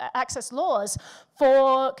laws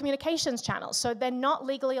for communications channels. So they're not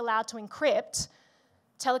legally allowed to encrypt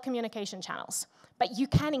telecommunication channels. But you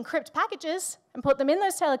can encrypt packages and put them in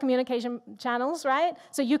those telecommunication channels, right?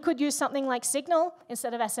 So you could use something like Signal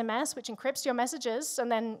instead of SMS, which encrypts your messages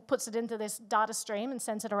and then puts it into this data stream and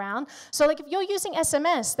sends it around. So like if you're using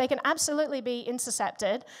SMS, they can absolutely be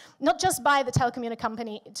intercepted, not just by the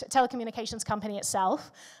telecommunications company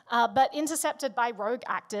itself, but intercepted by rogue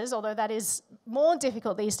actors, although that is more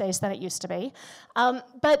difficult these days than it used to be.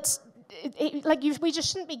 But we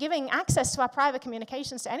just shouldn't be giving access to our private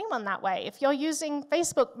communications to anyone that way. If you're using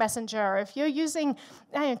Facebook Messenger, or if you're using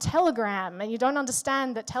Telegram, and you don't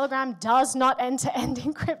understand that Telegram does not end-to-end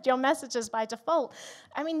encrypt your messages by default,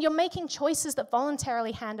 I mean, you're making choices that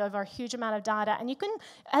voluntarily hand over a huge amount of data, and you can,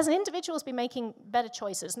 as individuals, be making better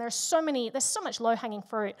choices. And there's so much low-hanging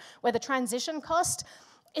fruit where the transition cost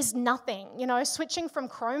is nothing. Switching from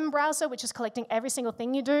Chrome browser, which is collecting every single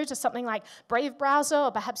thing you do, to something like Brave browser,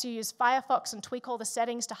 or perhaps you use Firefox and tweak all the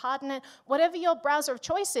settings to harden it. Whatever your browser of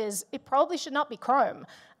choice is, it probably should not be Chrome.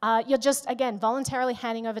 You're just, again, voluntarily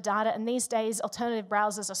handing over data, and these days alternative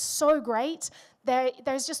browsers are so great,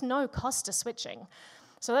 there's just no cost to switching.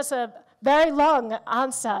 So that's a very long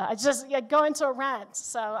answer. I just go into a rant.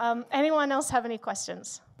 So anyone else have any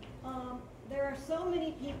questions? There are so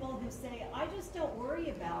many people who say, I just don't worry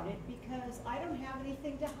about it because I don't have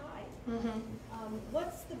anything to hide. Mm-hmm.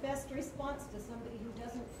 What's the best response to somebody who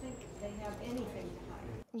doesn't think they have anything to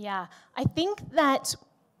hide? Yeah, I think that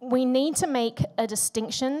we need to make a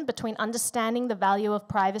distinction between understanding the value of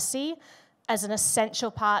privacy as an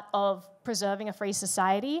essential part of preserving a free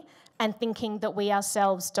society and thinking that we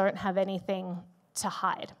ourselves don't have anything to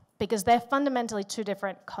hide, because they're fundamentally two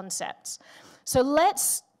different concepts. So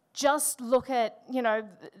let's just look at,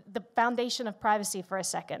 the foundation of privacy for a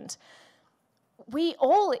second. We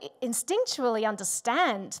all instinctually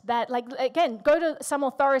understand that, again, go to some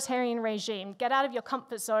authoritarian regime, get out of your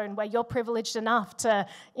comfort zone where you're privileged enough to,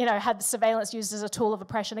 have surveillance used as a tool of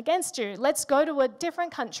oppression against you. Let's go to a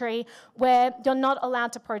different country where you're not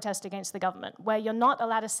allowed to protest against the government, where you're not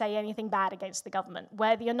allowed to say anything bad against the government,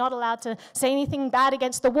 where you're not allowed to say anything bad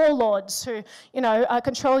against the warlords who,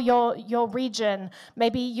 control your region.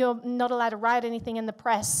 Maybe you're not allowed to write anything in the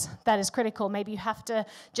press that is critical. Maybe you have to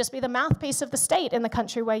just be the mouthpiece of the state in the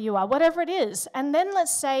country where you are, whatever it is. And then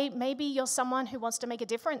let's say maybe you're someone who wants to make a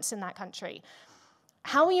difference in that country.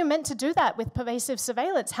 How are you meant to do that with pervasive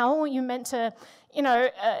surveillance? How are you meant to,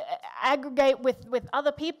 aggregate with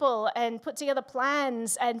other people and put together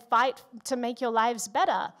plans and fight to make your lives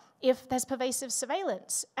better if there's pervasive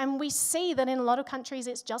surveillance? And we see that in a lot of countries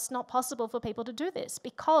it's just not possible for people to do this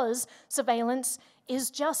because surveillance is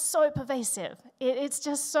just so pervasive. It's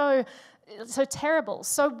just so terrible.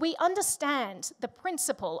 So we understand the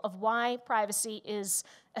principle of why privacy is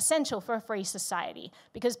essential for a free society,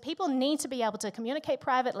 because people need to be able to communicate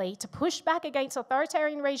privately to push back against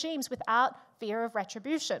authoritarian regimes without fear of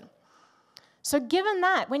retribution. So given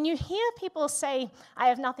that, when you hear people say, I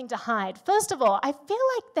have nothing to hide, first of all, I feel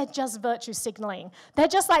like they're just virtue signaling. They're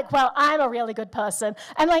just like, well, I'm a really good person.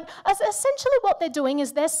 And essentially what they're doing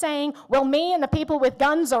is they're saying, well, me and the people with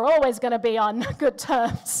guns are always going to be on good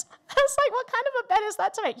terms. It's like, what kind of a bet is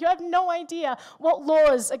that to make? You have no idea what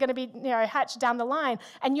laws are going to be hatched down the line.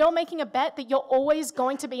 And you're making a bet that you're always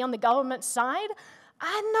going to be on the government side?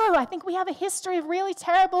 I think we have a history of really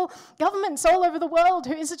terrible governments all over the world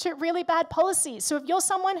who institute really bad policies. So if you're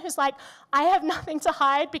someone who's like, I have nothing to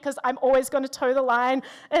hide because I'm always going to toe the line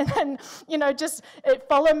and just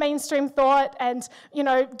follow mainstream thought and,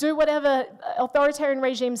 do whatever authoritarian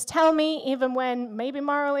regimes tell me, even when maybe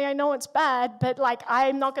morally I know it's bad, but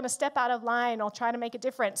I'm not going to step out of line or try to make a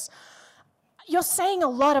difference. You're saying a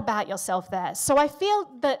lot about yourself there. So I feel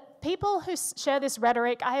that people who share this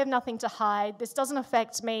rhetoric, I have nothing to hide, this doesn't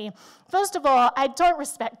affect me, first of all, I don't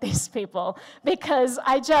respect these people because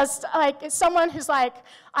I just, someone who's like,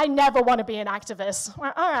 I never want to be an activist.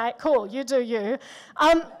 Well, all right, cool, you do you.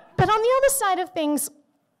 But on the other side of things,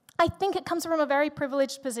 I think it comes from a very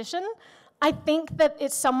privileged position. I think that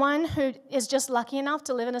it's someone who is just lucky enough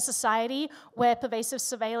to live in a society where pervasive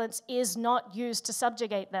surveillance is not used to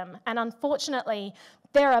subjugate them. And unfortunately,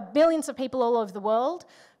 there are billions of people all over the world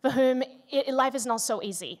for whom life is not so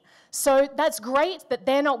easy. So that's great that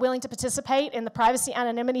they're not willing to participate in the privacy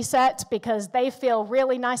anonymity set because they feel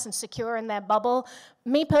really nice and secure in their bubble.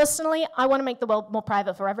 Me personally, I want to make the world more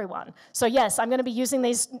private for everyone. So yes, I'm going to be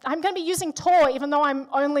using Tor even though I'm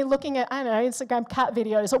only looking at, Instagram cat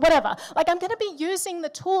videos or whatever. I'm going to be using the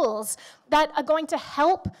tools that are going to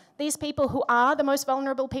help these people who are the most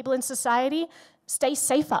vulnerable people in society stay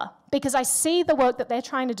safer, because I see the work that they're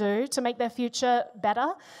trying to do to make their future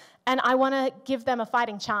better, and I want to give them a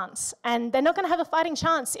fighting chance. And they're not going to have a fighting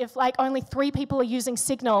chance if only 3 people are using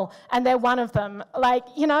Signal and they're one of them.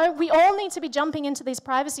 We all need to be jumping into these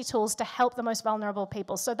privacy tools to help the most vulnerable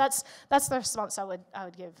people. So that's the response I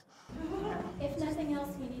would give. If nothing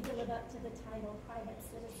else, we need to live up to the title private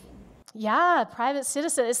citizen. Yeah, private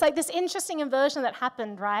citizen. It's this interesting inversion that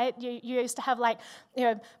happened, right? You used to have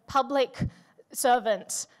public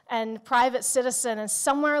servant and private citizen, and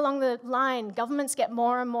somewhere along the line, governments get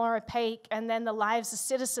more and more opaque, and then the lives of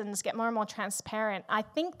citizens get more and more transparent. I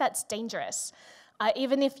think that's dangerous.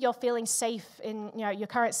 Even if you're feeling safe in your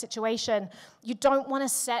current situation, you don't want to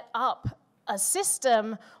set up a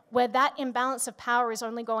system where that imbalance of power is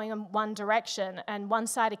only going in one direction, and one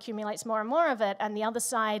side accumulates more and more of it, and the other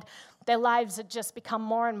side, their lives have just become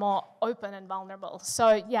more and more open and vulnerable.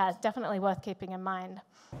 So yeah, definitely worth keeping in mind.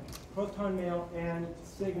 Proton Mail and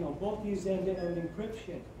Signal both use end-to-end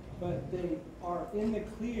encryption, but they are in the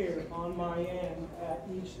clear on my end at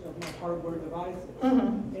each of my hardware devices.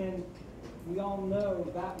 And we all know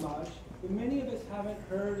that much, but many of us haven't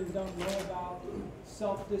heard and don't know about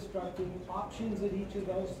self-destructing options that each of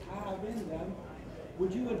those have in them.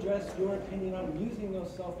 Would you address your opinion on using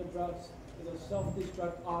those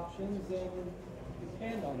self-destruct options and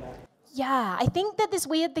expand on that? Yeah, I think that this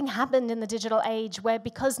weird thing happened in the digital age where,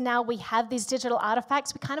 because now we have these digital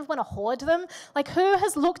artifacts, we kind of want to hoard them. Like, who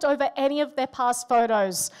has looked over any of their past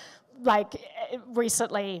photos, like,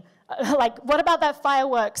 recently? Like, what about that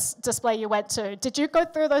fireworks display you went to? Did you go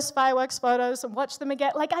through those fireworks photos and watch them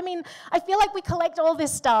again? Like, I mean, I feel like we collect all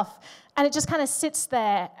this stuff and it just kind of sits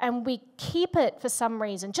there and we keep it for some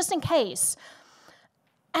reason, just in case.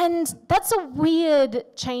 And that's a weird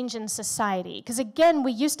change in society, because again,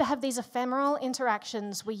 we used to have these ephemeral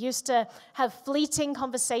interactions. We used to have fleeting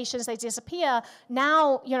conversations, they disappear.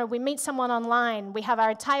 Now, we meet someone online, we have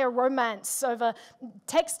our entire romance over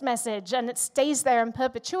text message, and it stays there in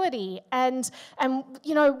perpetuity. And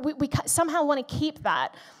we somehow want to keep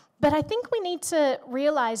that. But I think we need to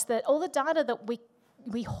realize that all the data that we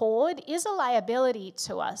hoard is a liability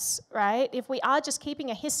to us, right? If we are just keeping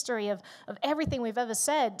a history of everything we've ever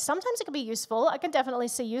said, sometimes it can be useful. I can definitely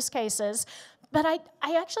see use cases, but I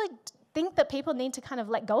actually think that people need to kind of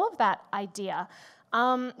let go of that idea,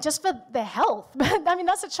 just for their health. But I mean,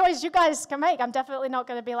 that's a choice you guys can make. I'm definitely not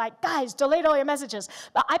going to be like, guys, delete all your messages.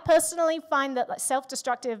 But I personally find that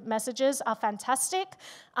self-destructive messages are fantastic.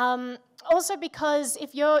 Also because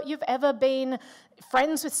if you've ever been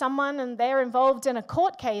friends with someone and they're involved in a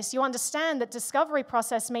court case, you understand that discovery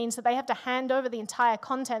process means that they have to hand over the entire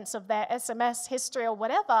contents of their SMS history or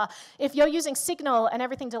whatever. If you're using Signal and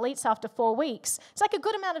everything deletes after 4 weeks, it's like a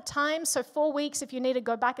good amount of time. So 4 weeks, if you need to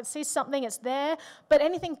go back and see something, it's there. But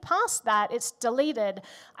anything past that, it's deleted.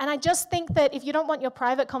 And I just think that if you don't want your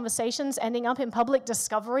private conversations ending up in public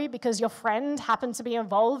discovery because your friend happened to be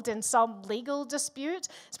involved in some legal dispute,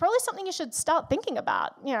 it's probably something you should start thinking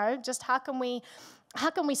about. Just how can we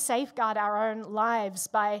safeguard our own lives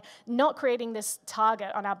by not creating this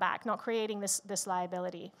target on our back, not creating this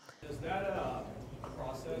liability? Does that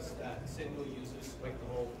process that Signal uses, like the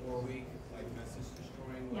whole 4-week message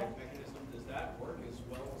destroying mechanism, does that work as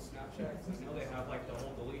well as Snapchat? Because I know they have the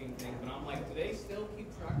whole deleting thing, but I'm like, do they still keep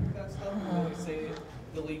track of that stuff? Or do they say it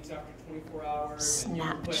deletes after 24 hours?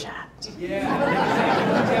 Snapchat.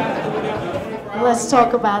 Let's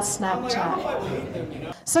talk about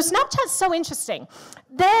Snapchat. So Snapchat's so interesting.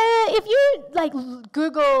 If you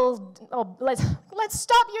Google, let's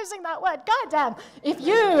stop using that word. Goddamn! If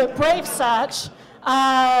you brave search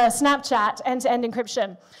Snapchat end-to-end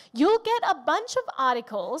encryption, you'll get a bunch of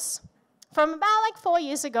articles from about 4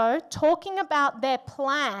 years ago talking about their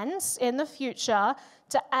plans in the future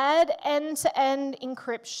to add end-to-end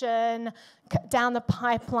encryption down the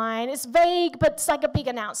pipeline. It's vague, but it's like a big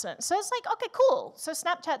announcement. So it's like, okay, cool. So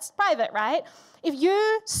Snapchat's private, right? If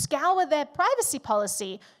you scour their privacy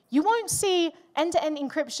policy, you won't see end-to-end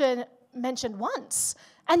encryption mentioned once.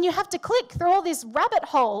 And you have to click through all this rabbit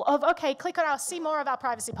hole of, okay, click on see more of our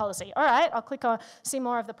privacy policy. All right, I'll click on see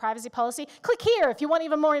more of the privacy policy. Click here if you want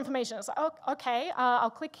even more information. It's like, oh, okay,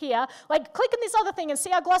 I'll click here. Click on this other thing and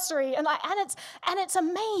see our glossary. And it's a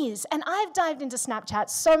maze. And I've dived into Snapchat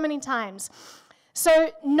so many times.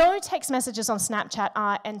 So no text messages on Snapchat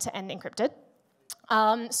are end-to-end encrypted.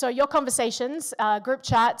 So your conversations, group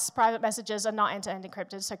chats, private messages are not end-to-end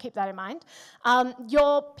encrypted, so keep that in mind.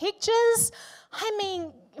 Your pictures,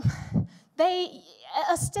 they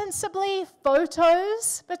ostensibly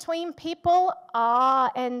photos between people are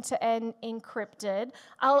end-to-end encrypted.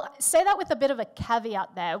 I'll say that with a bit of a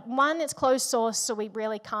caveat there. One, it's closed source, so we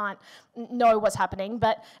really can't know what's happening,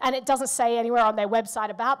 and it doesn't say anywhere on their website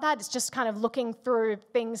about that. It's just kind of looking through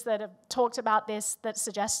things that have talked about this that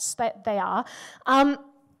suggests that they are.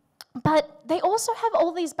 But they also have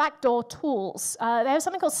all these backdoor tools. They have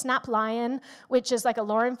something called SnapLion, which is like a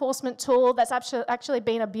law enforcement tool that's actually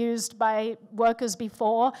been abused by workers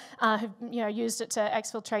before, who've used it to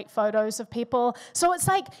exfiltrate photos of people. So it's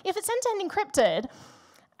like, if it's end-to-end encrypted,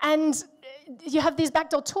 and you have these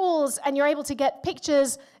backdoor tools, and you're able to get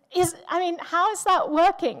pictures, how is that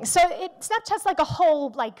working? So Snapchat's like a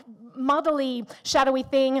whole muddly, shadowy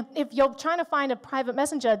thing. If you're trying to find a private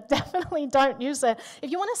messenger, definitely don't use it.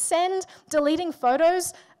 If you want to send deleting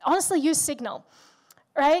photos, honestly use Signal.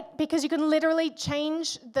 Right? Because you can literally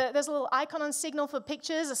change there's a little icon on Signal for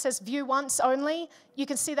pictures. It says view once only. You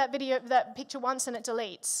can see that picture once and it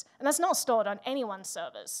deletes. And that's not stored on anyone's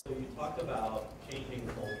servers. So you talked about changing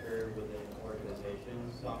culture within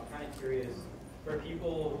organizations. So I'm kind of curious, for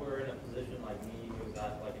people who are in a position like me, who's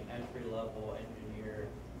at like an entry-level engineer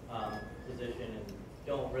position and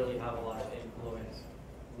don't really have a lot of influence,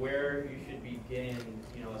 where you should begin,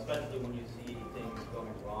 especially when you see things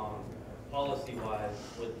going wrong, policy-wise,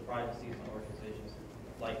 with privacy in organizations,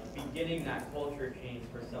 like beginning that culture change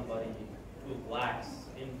for somebody who lacks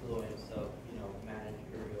influence of,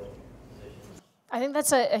 managerial positions? I think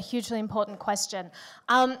that's a hugely important question.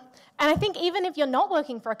 And I think even if you're not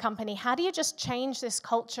working for a company, how do you just change this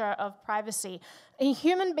culture of privacy?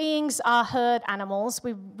 Human beings are herd animals.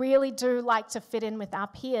 We really do like to fit in with our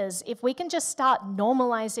peers. If we can just start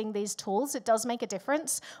normalizing these tools, it does make a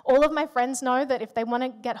difference. All of my friends know that if they want to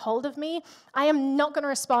get hold of me, I am not going to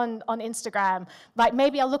respond on Instagram. Like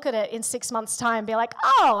maybe I'll look at it in 6 months' time and be like,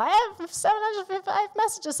 oh, I have 755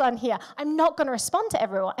 messages on here. I'm not going to respond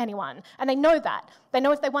to anyone. And they know that. They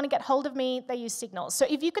know if they want to get hold of me, they use Signals. So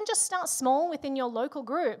if you can just start small within your local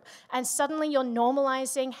group and suddenly you're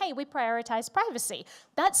normalizing, hey, we prioritize privacy,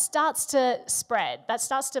 that starts to spread. That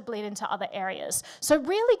starts to bleed into other areas. So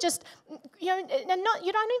really just, you don't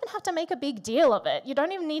even have to make a big deal of it. You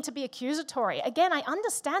don't even need to be accusatory. Again, I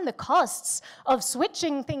understand the costs of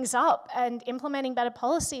switching things up and implementing better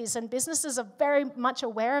policies, and businesses are very much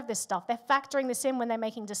aware of this stuff. They're factoring this in when they're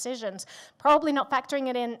making decisions, probably not factoring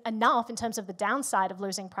it in enough in terms of the downside of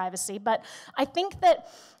losing privacy. But I think that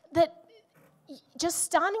just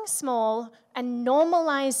starting small and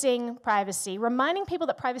normalizing privacy, reminding people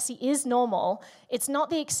that privacy is normal, it's not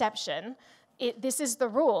the exception, this is the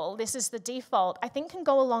rule, this is the default, I think can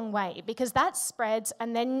go a long way, because that spreads,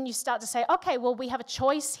 and then you start to say, okay, well, we have a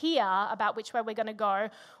choice here about which way we're going to go.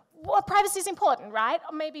 Well, privacy is important, right?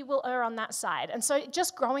 Or maybe we'll err on that side. And so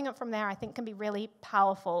just growing it from there, I think, can be really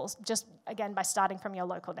powerful, just, again, by starting from your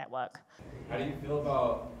local network. How do you feel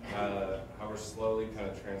about how we're slowly kind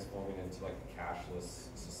of transforming into like a cashless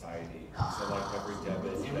society? So like every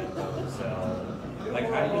debit, Venmo, Zelle.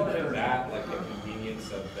 Like how do you put that, like the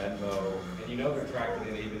convenience of Venmo, and they're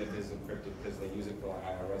tracking it even if it's encrypted because they use it for like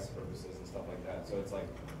IRS purposes and stuff like that. So it's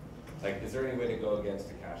like is there any way to go against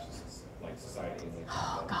the cashless like society?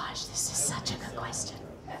 Oh gosh, this is such a good question.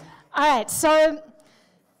 All right, so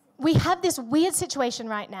we have this weird situation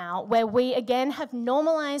right now where we, again, have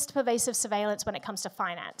normalized pervasive surveillance when it comes to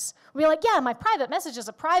finance. We're like, yeah, my private messages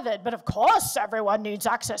are private, but of course everyone needs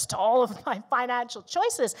access to all of my financial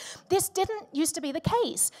choices. This didn't used to be the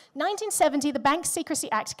case. 1970, the Bank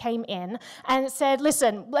Secrecy Act came in and it said,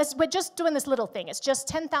 listen, we're just doing this little thing. It's just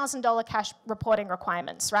 $10,000 cash reporting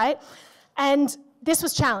requirements, right? And this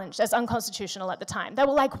was challenged as unconstitutional at the time. They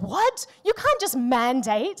were like, what? You can't just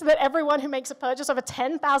mandate that everyone who makes a purchase over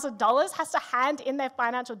 $10,000 has to hand in their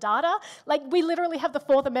financial data? Like, we literally have the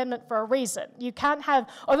Fourth Amendment for a reason. You can't have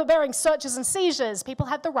overbearing searches and seizures. People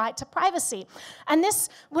have the right to privacy. And this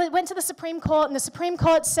went to the Supreme Court, and the Supreme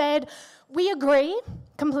Court said, we agree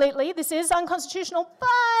completely, this is unconstitutional,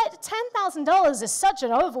 but $10,000 is such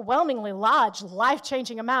an overwhelmingly large,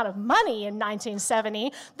 life-changing amount of money in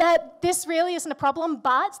 1970 that this really isn't a problem,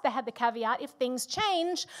 but they had the caveat, if things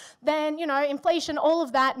change, then, inflation, all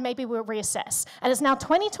of that, maybe we'll reassess. And it's now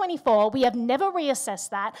 2024, we have never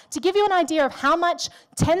reassessed that. To give you an idea of how much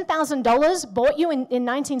 $10,000 bought you in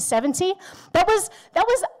 1970, that was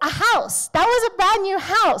a house. That was a brand new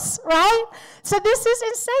house, right? So this is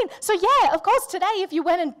insane. So yeah, of course, today, if you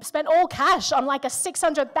went and spent all cash on like a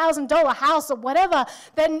 $600,000 house or whatever,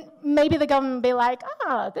 then maybe the government would be like,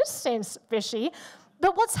 this seems fishy.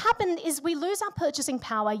 But what's happened is we lose our purchasing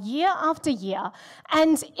power year after year,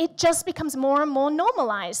 and it just becomes more and more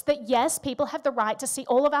normalized that, yes, people have the right to see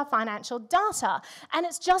all of our financial data, and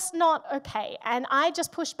it's just not okay. And I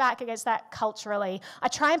just push back against that culturally. I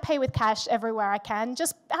try and pay with cash everywhere I can,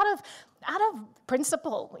 just out of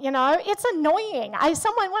principle, it's annoying.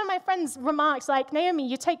 One of my friends remarks like, Naomi,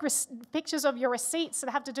 you take pictures of your receipts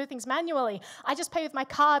and have to do things manually. I just pay with my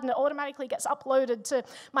card and it automatically gets uploaded to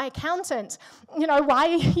my accountant. Why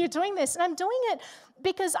are you doing this? And I'm doing it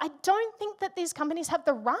because I don't think that these companies have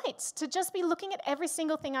the rights to just be looking at every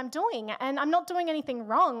single thing I'm doing. And I'm not doing anything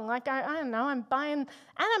wrong. Like, I don't know, I'm buying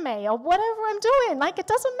anime or whatever I'm doing. Like, it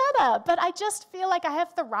doesn't matter. But I just feel like I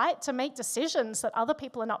have the right to make decisions that other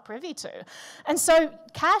people are not privy to. to. And so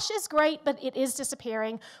cash is great, but it is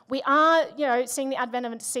disappearing. We are, seeing the advent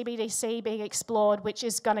of CBDC being explored, which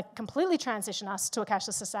is going to completely transition us to a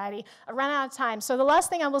cashless society. I ran out of time. So the last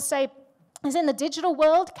thing I will say is in the digital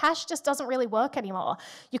world, cash just doesn't really work anymore.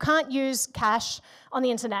 You can't use cash on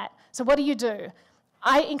the internet. So what do?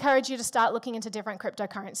 I encourage you to start looking into different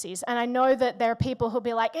cryptocurrencies. And I know that there are people who'll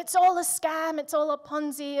be like, it's all a scam, it's all a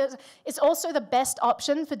Ponzi. It's also the best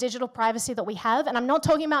option for digital privacy that we have. And I'm not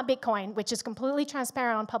talking about Bitcoin, which is completely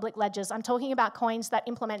transparent on public ledgers. I'm talking about coins that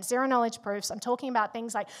implement zero-knowledge proofs. I'm talking about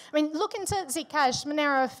things like, look into Zcash,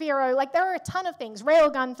 Monero, Ethereum. Like, there are a ton of things.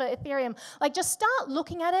 Railgun for Ethereum. Like, just start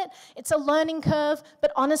looking at it. It's a learning curve.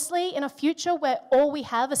 But honestly, in a future where all we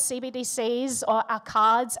have are CBDCs or our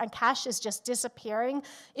cards and cash is just disappearing,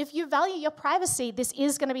 if you value your privacy, this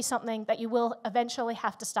is going to be something that you will eventually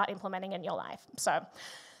have to start implementing in your life. So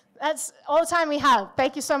that's all the time we have.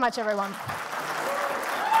 Thank you so much, everyone.